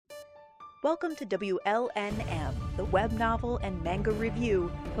Welcome to WLNM, the web novel and manga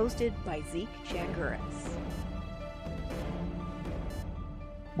review, hosted by Zeke Shanguris.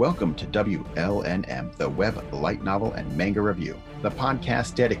 Welcome to WLNM, the web light novel and manga review, the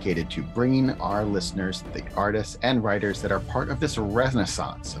podcast dedicated to bringing our listeners the artists and writers that are part of this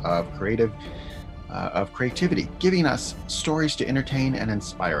renaissance of creativity, giving us stories to entertain and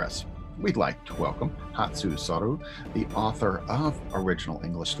inspire us. We'd like to welcome Hatsu Soru, the author of original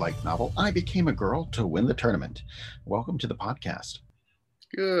English light novel, I Became a Girl to Win the Tournament. Welcome to the podcast.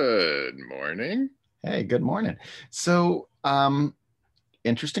 Good morning. Hey, good morning. So,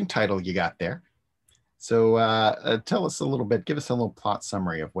 interesting title you got there. So tell us a little bit, give us a little plot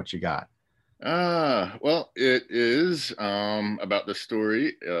summary of what you got. Well, it is about the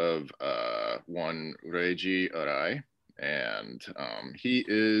story of one Reiji Arai. And he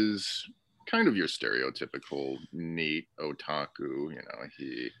is kind of your stereotypical neat otaku.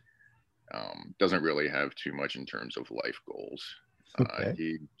 He doesn't really have too much in terms of life goals. Okay.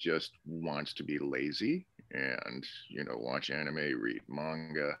 He just wants to be lazy and, watch anime, read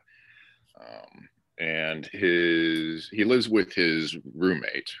manga. And he lives with his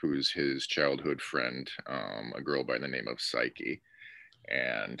roommate, who's his childhood friend, a girl by the name of Psyche.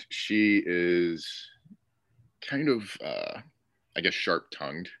 And she is kind of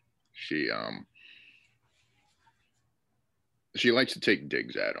sharp-tongued. She likes to take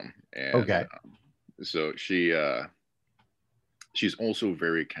digs at him, and Okay. So she's also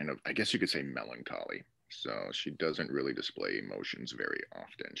very kind of, I guess you could say, melancholy. So she doesn't really display emotions very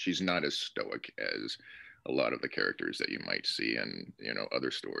often. She's not as stoic as a lot of the characters that you might see in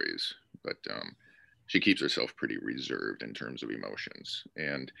other stories, but she keeps herself pretty reserved in terms of emotions.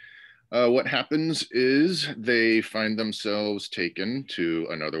 And what happens is they find themselves taken to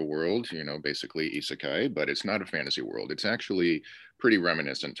another world, basically isekai, but it's not a fantasy world. It's actually pretty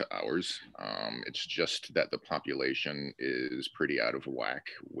reminiscent to ours. It's just that the population is pretty out of whack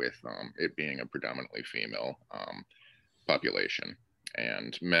with it being a predominantly female population.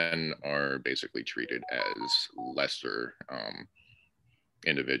 And men are basically treated as lesser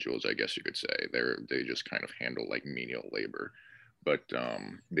individuals, I guess you could say. They just kind of handle like menial labor. But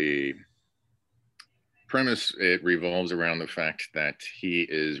the premise, it revolves around the fact that he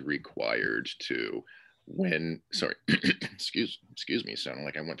is required to win. Sorry, excuse me, sounding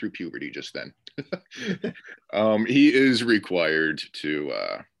like I went through puberty just then. He is required to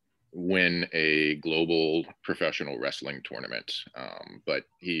win a global professional wrestling tournament, but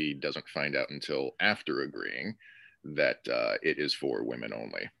he doesn't find out until after agreeing that it is for women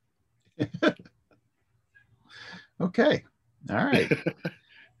only. Okay. All right.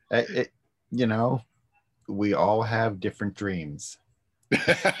 We all have different dreams.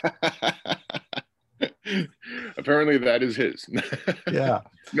 Apparently that is his. Yeah.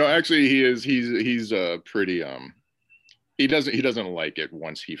 No, actually he's pretty he doesn't like it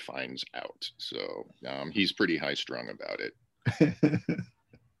once he finds out. So he's pretty high strung about it.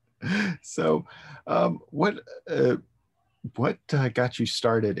 So what got you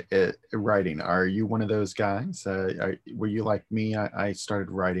started at writing? Are you one of those guys? Were you like me? I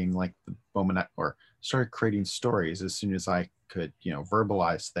started writing like the moment started creating stories as soon as I could,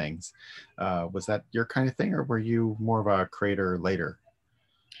 verbalize things. Was that your kind of thing, or were you more of a creator later?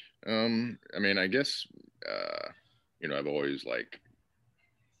 I guess, I've always, like,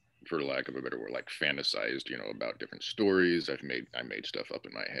 for lack of a better word, like fantasized, about different stories. I made stuff up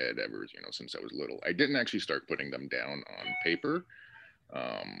in my head ever, since I was little. I didn't actually start putting them down on paper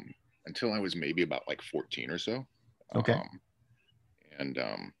until I was maybe about like 14 or so. Okay.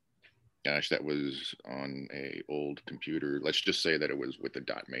 Gosh, that was on a old computer. Let's just say that it was with the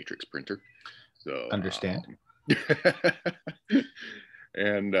dot matrix printer. So Understand.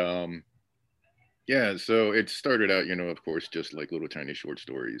 And yeah, so it started out, of course, just like little tiny short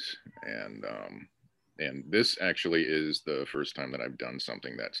stories. And this actually is the first time that I've done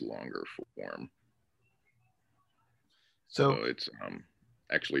something that's longer form. So it's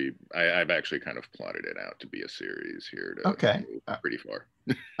actually, I've actually kind of plotted it out to be a series here to go pretty far.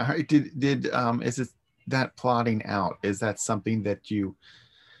 All right. Did is it that plotting out? Is that something that you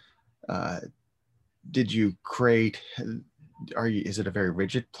did you create? Is it a very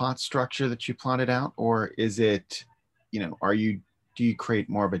rigid plot structure that you plotted out, or is it, do you create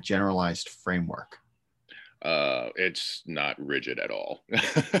more of a generalized framework? It's not rigid at all.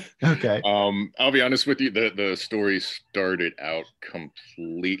 Okay. I'll be honest with you, the story started out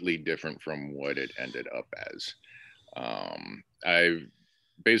completely different from what it ended up as. I've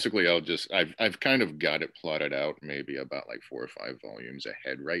kind of got it plotted out maybe about like 4 or 5 volumes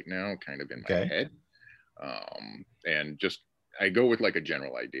ahead right now, kind of in my head. And just I go with like a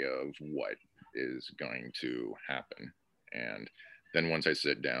general idea of what is going to happen, and then once I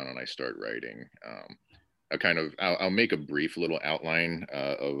sit down and I start writing, I'll make a brief little outline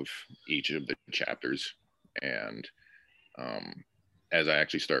of each of the chapters, and um, as I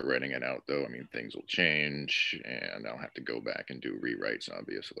actually start writing it out, though, I mean, things will change, and I'll have to go back and do rewrites,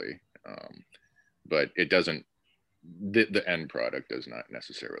 obviously. But it doesn't. The end product does not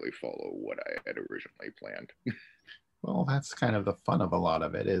necessarily follow what I had originally planned. Well, that's kind of the fun of a lot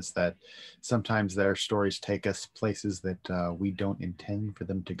of it, is that sometimes their stories take us places that we don't intend for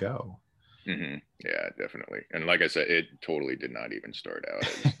them to go. Mm-hmm. Yeah, definitely. And like I said, it totally did not even start out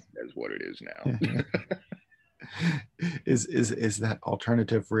as what it is now. Is that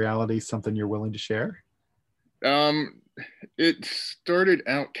alternative reality something you're willing to share? Um, it started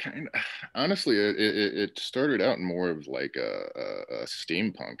out kind of, honestly, it started out more of like a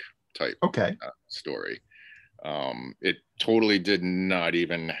steampunk type Okay. story. It totally did not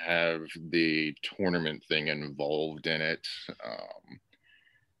even have the tournament thing involved in it.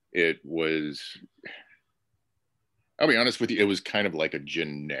 It was, I'll be honest with you, it was kind of like a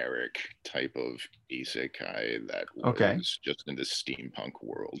generic type of isekai that was Okay. just in the steampunk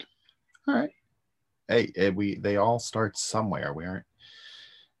world. All right. Hey, they all start somewhere. We aren't,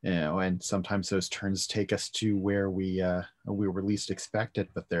 and sometimes those turns take us to where we were least expected,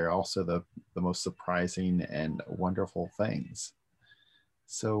 but they're also the most surprising and wonderful things.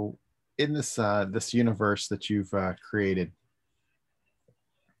 So, in this universe that you've created,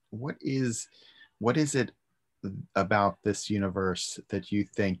 what is it about this universe that you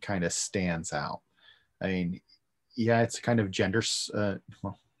think kind of stands out? I mean, yeah, it's kind of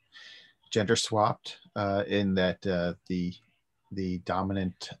well, gender swapped in that the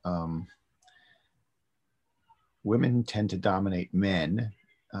dominant women tend to dominate men,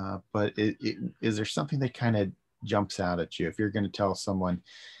 but is there something that kind of jumps out at you if you're going to tell someone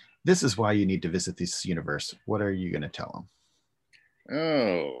this is why you need to visit this universe? What are you going to tell them?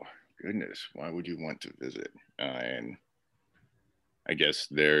 Oh, goodness. Why would you want to visit? And I guess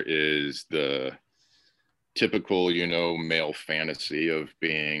there is the typical, male fantasy of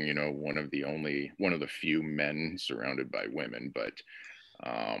being, one of the few men surrounded by women. But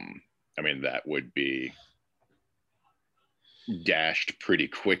I mean, that would be dashed pretty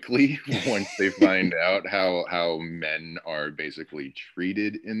quickly once they find out how men are basically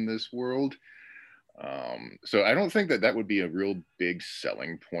treated in this world. So I don't think that would be a real big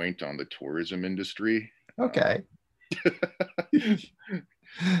selling point on the tourism industry. Okay.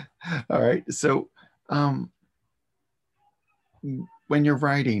 All right. So, when you're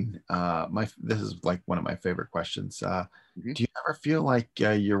writing, this is like one of my favorite questions. Mm-hmm. Do you ever feel like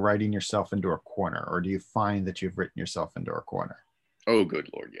you're writing yourself into a corner, or do you find that you've written yourself into a corner? Oh, good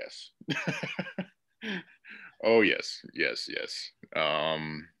Lord, yes. Oh, yes, yes, yes.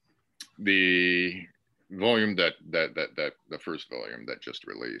 The volume that the first volume that just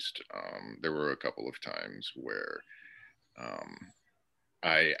released, there were a couple of times where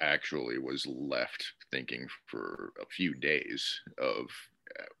I actually was left thinking for a few days of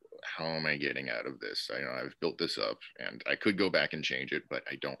how am I getting out of this? I've built this up and I could go back and change it, but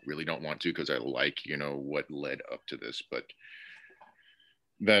I don't want to because I like, what led up to this. But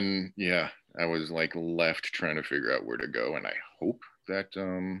then, yeah, I was like left trying to figure out where to go. And I hope that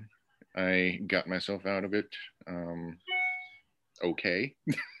I got myself out of it okay.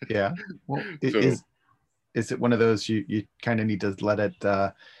 Yeah. Well, So, is it one of those you kind of need to let it,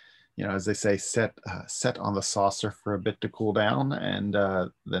 as they say, set on the saucer for a bit to cool down, and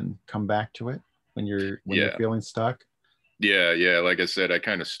then come back to it when you're yeah. feeling stuck? Yeah. Like I said, I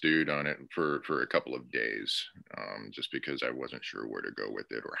kind of stewed on it for a couple of days, just because I wasn't sure where to go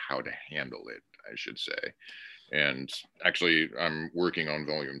with it or how to handle it, I should say. And actually, I'm working on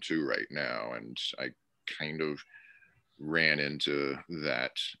volume 2 right now, and I kind of ran into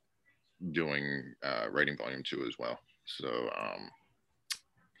that doing writing volume 2 as well. So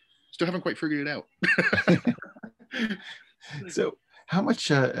still haven't quite figured it out. So how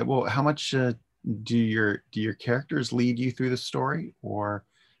much do your characters lead you through the story, or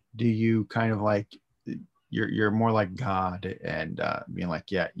do you kind of like you're more like God and being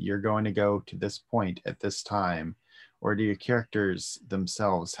like, yeah, you're going to go to this point at this time, or do your characters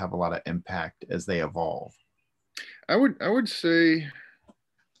themselves have a lot of impact as they evolve? I would say,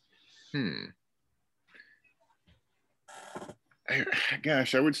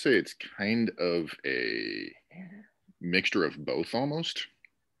 gosh, I would say it's kind of a mixture of both almost.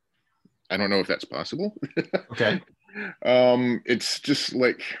 I don't know if that's possible. Okay. It's just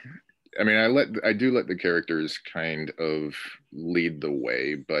like, I mean, I do let the characters kind of lead the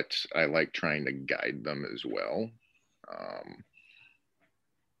way, but I like trying to guide them as well.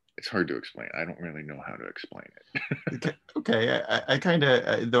 It's hard to explain. I don't really know how to explain it. Okay, I kind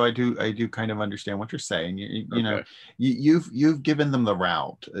of, though I do kind of understand what you're saying. You know, Okay. you've given them the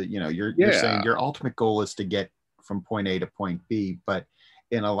route. You know, you're saying Yeah. your ultimate goal is to get from point A to point B, but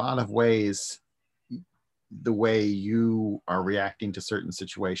in a lot of ways, the way you are reacting to certain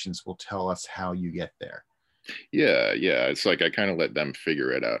situations will tell us how you get there. Yeah, yeah. It's like I kind of let them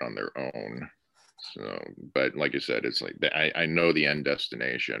figure it out on their own. So, but like you said, it's like I know the end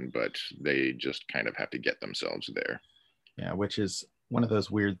destination, but they just kind of have to get themselves there. Yeah, which is one of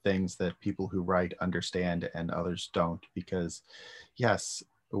those weird things that people who write understand and others don't, because yes,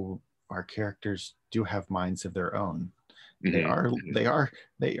 our characters do have minds of their own. They Hmm. are Hmm. they are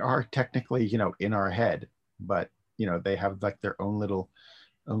they are technically, you know, in our head, but you know, they have like their own little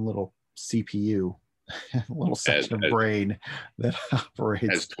CPU, little As, section of as brain that as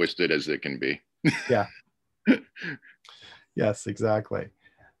operates. twisted as it can be. Yeah, yes, exactly.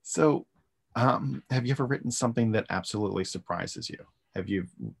 So, have you ever written something that absolutely surprises you? Have you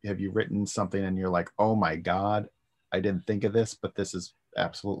have you written something and you're like, oh my God, I didn't think of this, but this is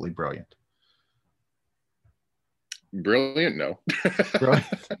absolutely brilliant. Brilliant, no. Brilliant.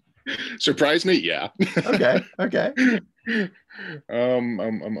 Surprised me, yeah. Okay. Okay. Don't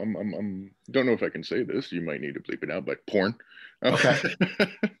know if I can say this. You might need to bleep it out, but porn. Okay.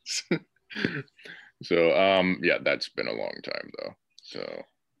 So, yeah, that's been a long time though. So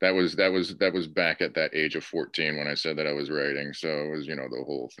that was back at that age of 14 when I said that I was writing. So it was, you know, the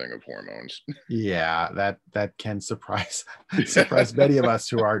whole thing of hormones. Yeah, that can surprise many of us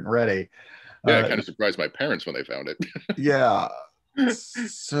who aren't ready. Yeah, it Uh, kind of surprised my parents when they found it. yeah.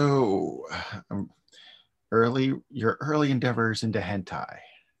 So, your early endeavors into hentai.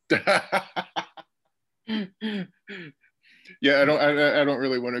 Yeah, I don't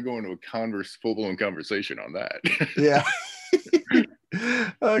really want to go into a full blown conversation on that. Yeah.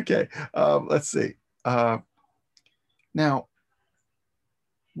 Okay. Let's see. Uh, now,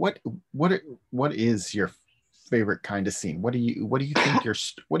 what what what is your favorite kind of scene? What do you think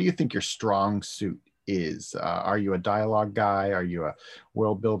what do you think your strong suit is? Are you a dialogue guy? Are you a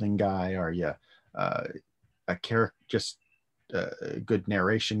world building guy? Are you uh, a character just good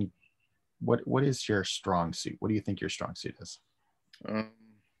narration? What is your strong suit? What do you think your strong suit is? um,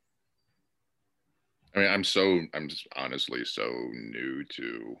 I mean, I'm just honestly so new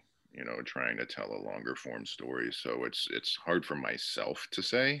to, you know, trying to tell a longer form story. So it's hard for myself to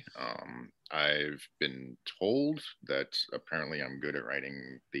say. I've been told that apparently I'm good at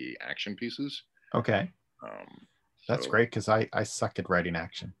writing the action pieces. Okay, Um, that's so great because I suck at writing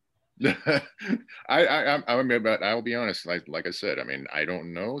action. I mean, but I'll be honest, like I said, I mean, I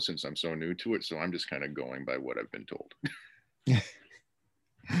don't know since I'm so new to it, so I'm just kind of going by what I've been told.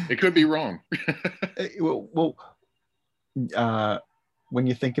 It could be wrong. Well, uh, when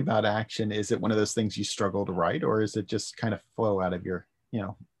you think about action, is it one of those things you struggle to write, or is it just kind of flow out of your, you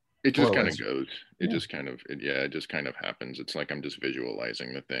know, It just flow kind of as goes. It yeah. just kind of, yeah, it just kind of happens. It's like I'm just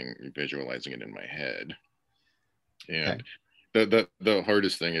visualizing the thing, visualizing it in my head. Okay. And the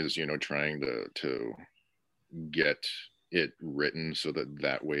hardest thing is, you know, trying to get it written so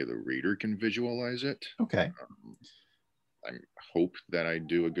that way the reader can visualize it. Okay. I hope that I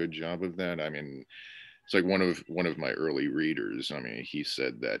do a good job of that. I mean, it's like one of my early readers. I mean, he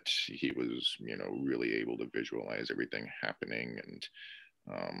said that he was, you know, really able to visualize everything happening, and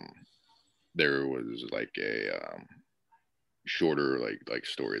um, there was like a shorter like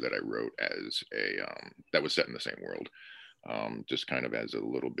story that I wrote as a that was set in the same world. Just kind of as a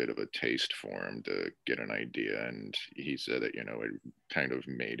little bit of a taste for him to get an idea. And he said that, you know, it kind of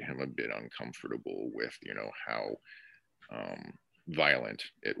made him a bit uncomfortable with, you know, how um, violent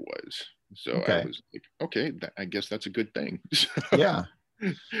it was. So I Okay. was like, okay, I guess that's a good thing. Yeah.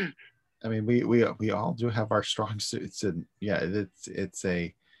 I mean, we all do have our strong suits, and yeah, it's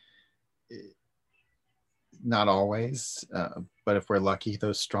a not always, but if we're lucky,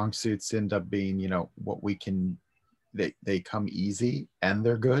 those strong suits end up being, you know, what we can. They come easy and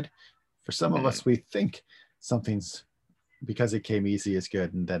they're good. For some of Mhm. us, we think something's because it came easy is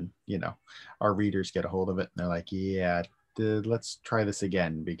good, and then you know, our readers get a hold of it and they're like, yeah, let's try this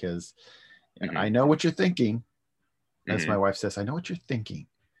again because I Mhm. know what you're thinking. As my Mhm. wife says, I know what you're thinking,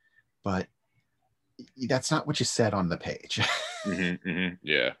 but that's not what you said on the page. Mhm. Mhm.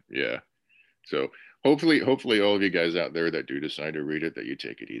 Yeah, yeah. So hopefully all of you guys out there that do decide to read it, that you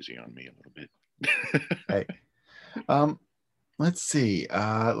take it easy on me a little bit. Hey, um, let's see.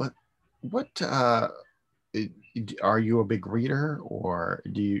 What are you a big reader, or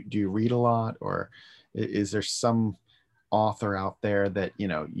do you read a lot, or is there some author out there that you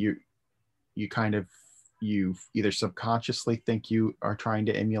know you kind of you either subconsciously think you are trying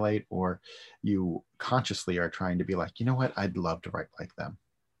to emulate, or you consciously are trying to be like, you know what, I'd love to write like them?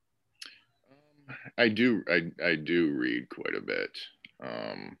 I do read quite a bit.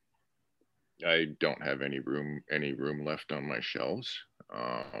 Um, I don't have any room left on my shelves.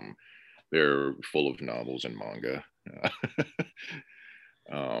 They're full of novels and manga.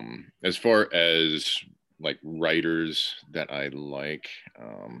 As far as like writers that I like,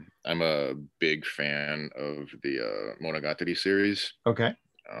 I'm a big fan of the Monogatari series. Okay.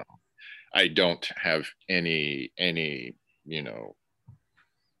 Uh, I don't have any you know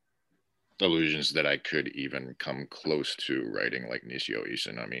illusions that I could even come close to writing like Nishio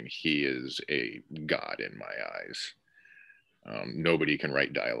Isin. I mean, he is a god in my eyes. Nobody can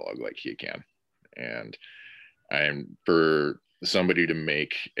write dialogue like he can, and I'm for somebody to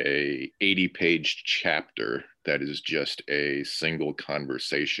make a 80-page chapter that is just a single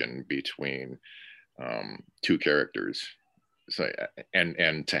conversation between two characters. So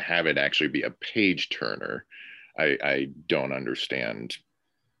and to have it actually be a page turner, I don't understand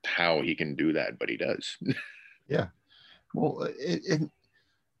how he can do that, but he does. Yeah. Well,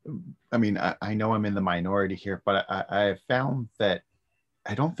 I mean, I know I'm in the minority here, but I have found that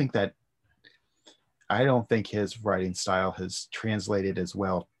I don't think that I don't think his writing style has translated as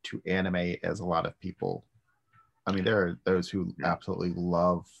well to anime as a lot of people. I mean, there are those who absolutely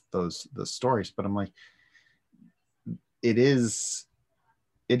love the stories, but I'm like, it is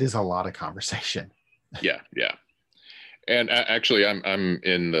a lot of conversation. Yeah, yeah. And actually, I'm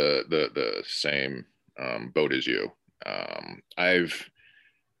in the same boat as you. I've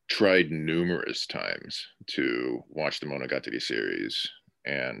tried numerous times to watch the Monogatari series,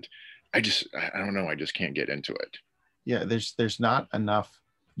 and I don't know, I just can't get into it. Yeah, there's not enough.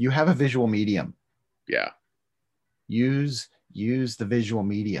 You have a visual medium. Yeah. Use the visual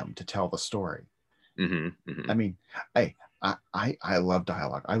medium to tell the story. Mm-hmm, mm-hmm. I mean, I love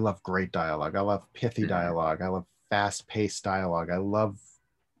dialogue. I love great dialogue. I love pithy dialogue. I love fast-paced dialogue.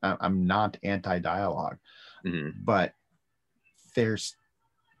 I'm not anti-dialogue, but there's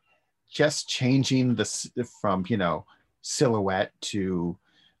just changing this from, silhouette to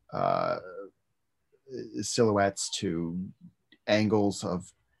silhouettes to angles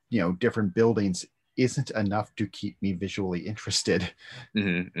of, different buildings isn't enough to keep me visually interested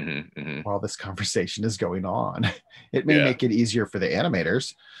while this conversation is going on. It may make it easier for the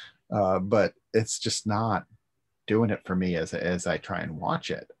animators, but it's just not doing it for me as I try and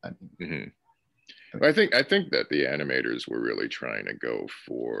watch it. I think that the animators were really trying to go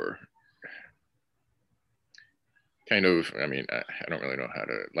for kind of, I mean, I don't really know how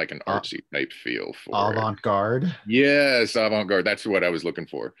to, like an artsy type feel for avant-garde. Yes, avant-garde. That's what I was looking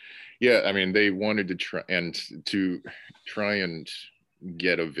for. Yeah, I mean, they wanted to try and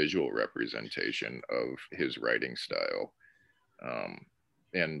get a visual representation of his writing style.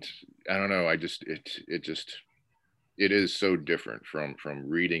 And I don't know, it is so different from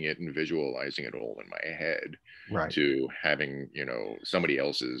reading it and visualizing it all in my head, right, to having, somebody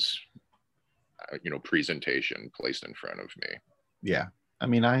else's presentation placed in front of me. Yeah, I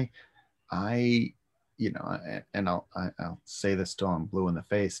mean, I and I'll say this till I'm blue in the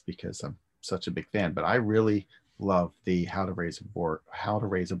face because I'm such a big fan, but I really love the How to Raise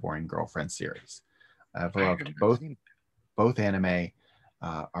a Boring Girlfriend series. I've loved both anime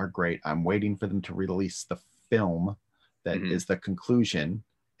are great. I'm waiting for them to release the film that is the conclusion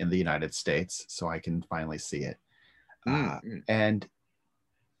in the United States so I can finally see it. And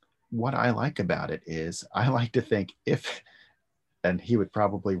what I like about it is I like to think and he would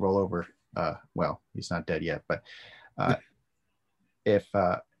probably roll over, well, he's not dead yet, but if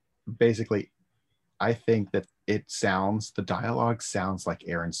basically I think that the dialogue sounds like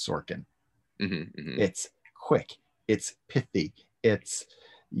Aaron Sorkin. It's quick, it's pithy,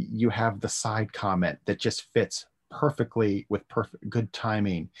 you have the side comment that just fits perfectly with good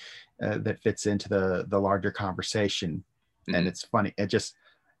timing, that fits into the larger conversation. And it's funny.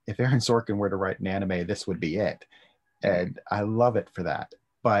 If Aaron Sorkin were to write an anime, this would be it. And I love it for that.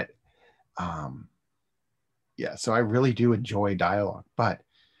 But so I really do enjoy dialogue, but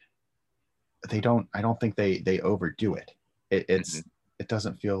I don't think they overdo it. It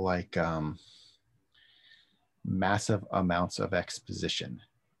doesn't feel like massive amounts of exposition.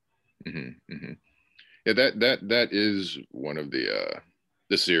 Yeah, that is one of the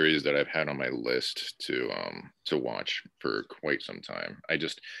series that I've had on my list to watch for quite some time.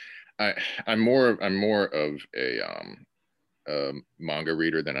 I'm more of a manga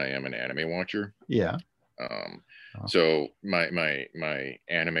reader than I am an anime watcher. Yeah. So my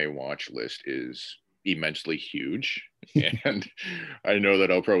anime watch list is immensely huge, and I know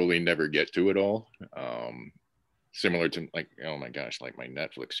that I'll probably never get to it all. Similar to like, oh my gosh, like my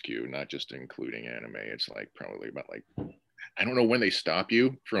Netflix queue, not just including anime. It's like probably about like, I don't know when they stop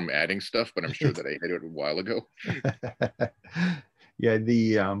you from adding stuff, but I'm sure that I hit it a while ago. Yeah,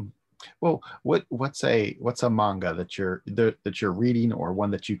 the well, what's a manga that you're reading, or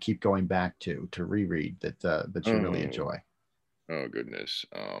one that you keep going back to reread that you really enjoy? Oh goodness.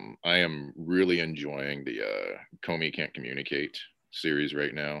 I am really enjoying the Comey Can't Communicate series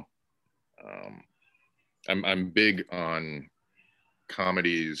right now. I'm big on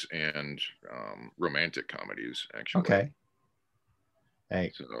comedies and romantic comedies, actually. Okay.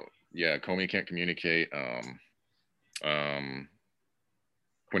 Hey. So yeah, Comey Can't Communicate.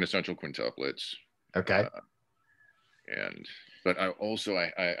 Quintessential Quintuplets. Okay. And but I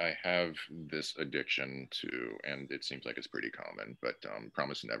have this addiction to, and it seems like it's pretty common, but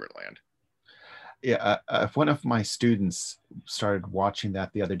Promise Neverland. Yeah, one of my students started watching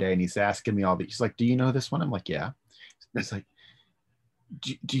that the other day, and he's asking me all these. He's like, "Do you know this one?" I'm like, "Yeah." He's like,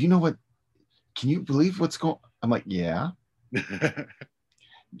 "Do you know what? Can you believe what's going?" I'm like, "Yeah."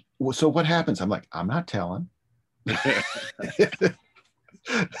 Well, so what happens? I'm like, "I'm not telling."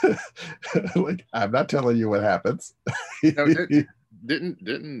 Like, I'm not telling you what happens. Now,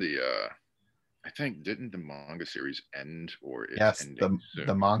 didn't the I think didn't the manga series end, or it's Yes, ending soon?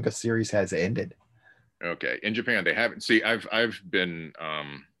 the manga series has ended. Okay, in Japan they haven't. See, I've been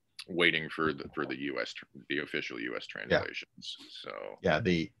waiting for the US, the official US translations. Yeah. So yeah,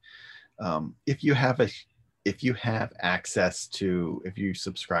 the if you have access to, if you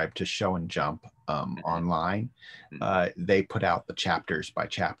subscribe to Show and Jump online, they put out the chapters by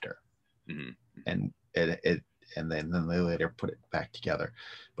chapter, and then they later put it back together.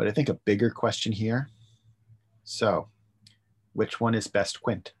 But I think a bigger question here. So, which one is best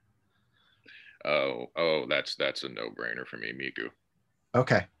Quint? Oh, that's a no-brainer for me, Miku.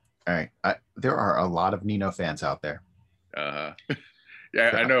 Okay, all right. There are a lot of Nino fans out there.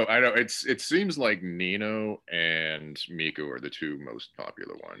 Yeah, I know. It seems like Nino and Miku are the two most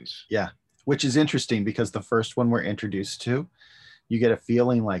popular ones. Yeah, which is interesting because the first one we're introduced to, you get a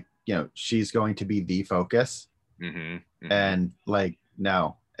feeling like, she's going to be the focus, and like,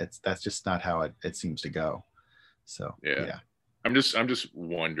 no, that's just not how it seems to go. So yeah. I'm just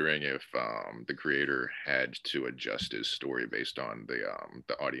wondering if the creator had to adjust his story based on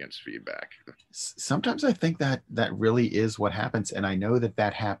the audience feedback. Sometimes I think that really is what happens, and I know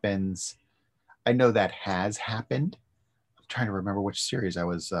that happens. I know that has happened. I'm trying to remember which series I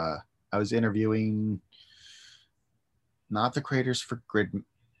was interviewing. Not the creators for Grid.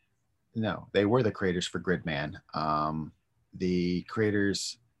 No, they were the creators for Gridman. The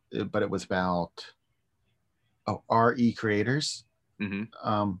creators, but it was about RE creators.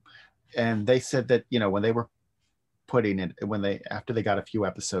 And they said that, when they were putting it, after they got a few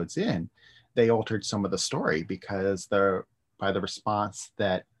episodes in, they altered some of the story because by the response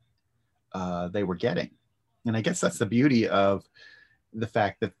that they were getting. And I guess that's the beauty of the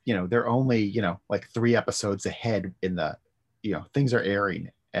fact that, they're only, like 3 episodes ahead in the, things are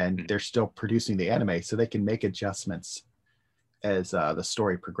airing, and they're still producing the anime, so they can make adjustments as the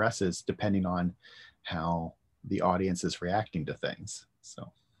story progresses, depending on how the audience is reacting to things.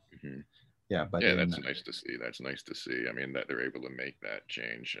 So yeah, but that's nice to see. That's nice to see. I mean, that they're able to make that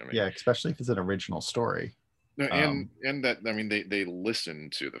change. I mean, yeah, especially if it's an original story. No, and that, I mean, they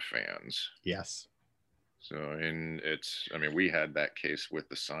listen to the fans. Yes. So, and we had that case with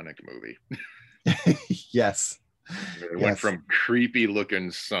the Sonic movie. Yes. It went from creepy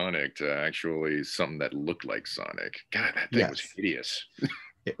looking Sonic to actually something that looked like Sonic. God, that thing was hideous.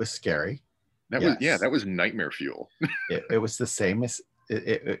 It was scary. That was nightmare fuel. it was the same as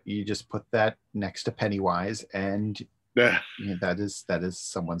you just put that next to Pennywise, and that is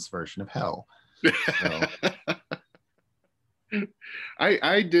someone's version of hell. So.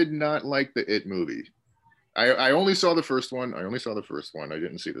 I did not like the It movie. I only saw the first one. I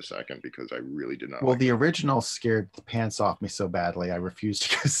didn't see the second because I really did not. Well, the original scared the pants off me so badly, I refused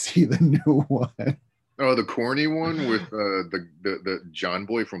to go see the new one. Oh, the corny one with the John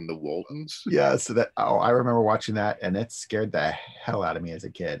Boy from the Waltons. Yeah, so I remember watching that, and it scared the hell out of me as a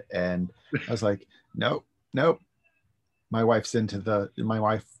kid. And I was like, nope. My wife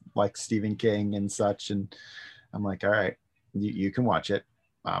likes Stephen King and such, and I'm like, all right, you can watch it.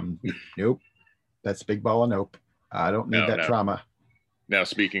 Nope. That's a big ball of nope. I don't need that trauma. Now,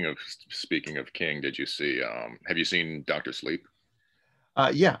 speaking of King, did you see? Have you seen Dr. Sleep?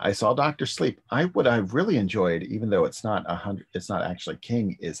 Yeah, I saw Dr. Sleep. What I really enjoyed, even though it's not actually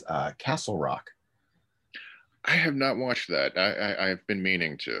King, is Castle Rock. I have not watched that. I've been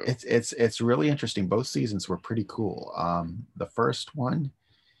meaning to. It's really interesting. Both seasons were pretty cool. The first one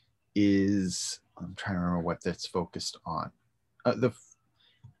is, I'm trying to remember what that's focused on. I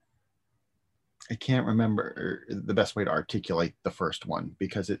can't remember the best way to articulate the first one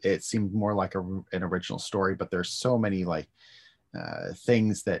because it seemed more like an original story, but there's so many like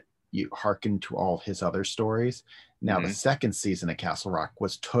things that you hearken to all his other stories. Now, the second season of Castle Rock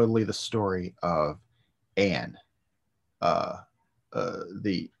was totally the story of Anne.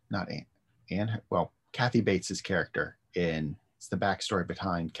 Kathy Bates's character it's the backstory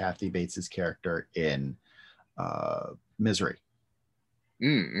behind Kathy Bates's character in Misery.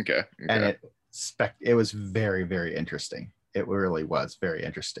 Okay. And it was very, very interesting. It really was very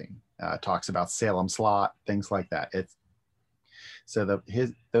interesting. Talks about Salem's Lot, things like that.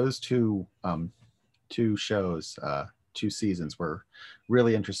 Those two shows, 2 seasons were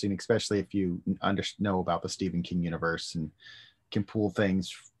really interesting, especially if you know about the Stephen King universe and can pull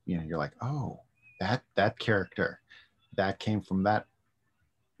things. You're like, oh, that character that came from that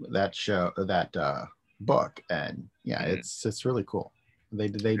show, that book, and it's really cool. They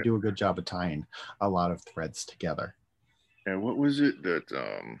do a good job of tying a lot of threads together. And what was it that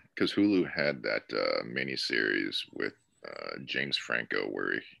because Hulu had that mini series with James Franco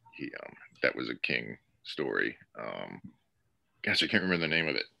where he that was a King story. Gosh, I can't remember the name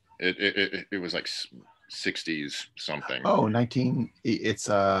of it. It was like 60s something. Oh, it's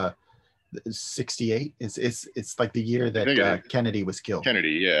 68. It's like the year that Kennedy was killed. Kennedy,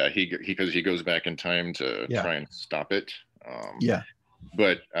 yeah. Because he goes back in time to try and stop it.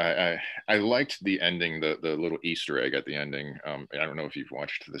 But I liked the ending, the little Easter egg at the ending. I don't know if you've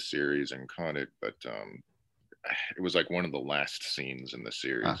watched the series and caught it, but it was like one of the last scenes in the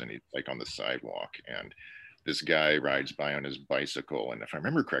series, and he's like on the sidewalk, and this guy rides by on his bicycle, and if I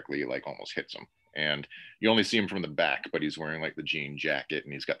remember correctly, he like almost hits him. And you only see him from the back, but he's wearing like the jean jacket,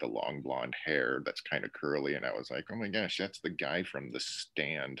 and he's got the long blonde hair that's kind of curly. And I was like, oh my gosh, that's the guy from the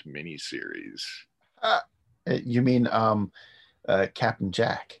Stand miniseries. You mean Captain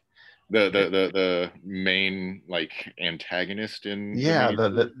Jack? The main like antagonist in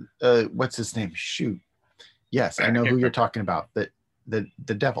what's his name? Shoot. Yes, I know who you're talking about. The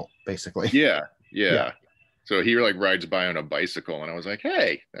devil, basically. Yeah. So he like rides by on a bicycle, and I was like,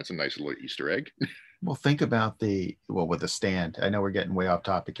 hey, that's a nice little Easter egg. Well, think about with the Stand. I know we're getting way off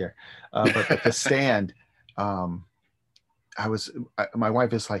topic here, but with the Stand, my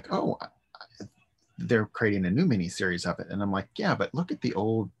wife is like, oh, they're creating a new miniseries of it, and I'm like, yeah, but look at the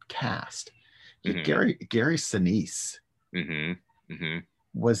old cast. Gary Sinise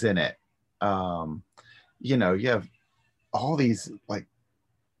was in it. You have all these like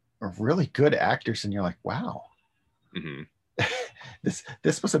really good actors, and you're like, wow, this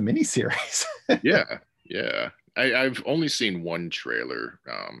was a miniseries. yeah. I've only seen one trailer,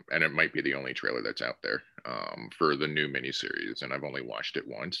 and it might be the only trailer that's out there for the new miniseries, and I've only watched it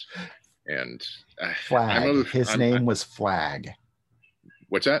once. And Flag. His name was Flag.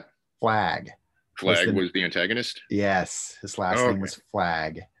 What's that? Flag. Flag was the antagonist? Yes, his last name was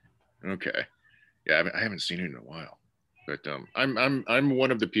Flag. Okay. Yeah, I haven't seen it in a while. But I'm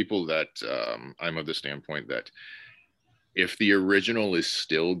one of the people that I'm of the standpoint that if the original is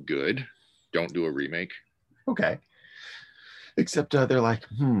still good, don't do a remake. Okay. Except they're like,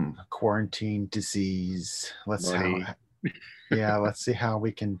 quarantine, disease. Let's see how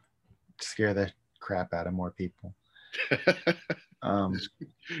we can scare the crap out of more people.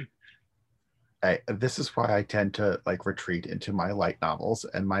 This is why I tend to like retreat into my light novels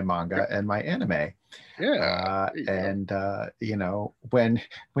and my manga and my anime.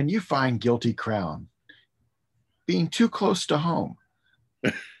 When you find Guilty Crown being too close to home,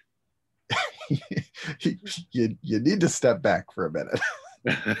 you need to step back for a minute.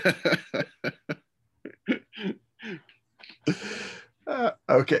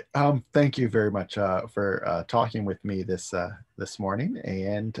 Okay. Thank you very much for talking with me this morning,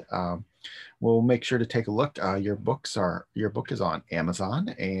 and we'll make sure to take a look. Your book is on Amazon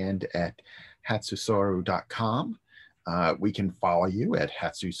and at hatsusoru.com. We can follow you at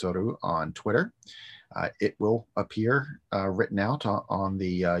Hatsusoru on Twitter. It will appear written out on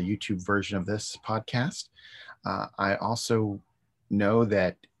the YouTube version of this podcast. I also know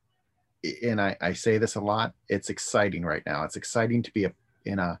that, and I say this a lot, it's exciting right now. It's exciting to be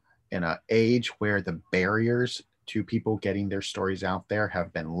in a age where the barriers to people getting their stories out there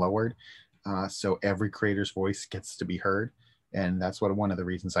have been lowered. So every creator's voice gets to be heard. And that's one of the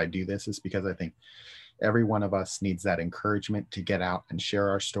reasons I do this, is because I think every one of us needs that encouragement to get out and share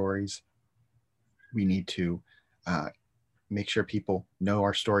our stories. We need to make sure people know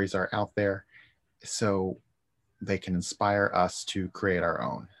our stories are out there. So they can inspire us to create our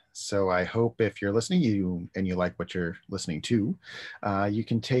own. So I hope if you're listening, you like what you're listening to, you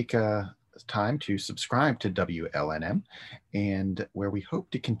can take time to subscribe to WLNM, and where we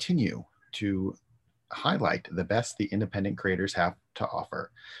hope to continue to highlight the best the independent creators have to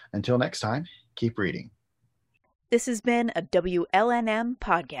offer. Until next time, keep reading. This has been a WLNM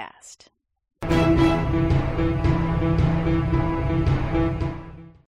podcast.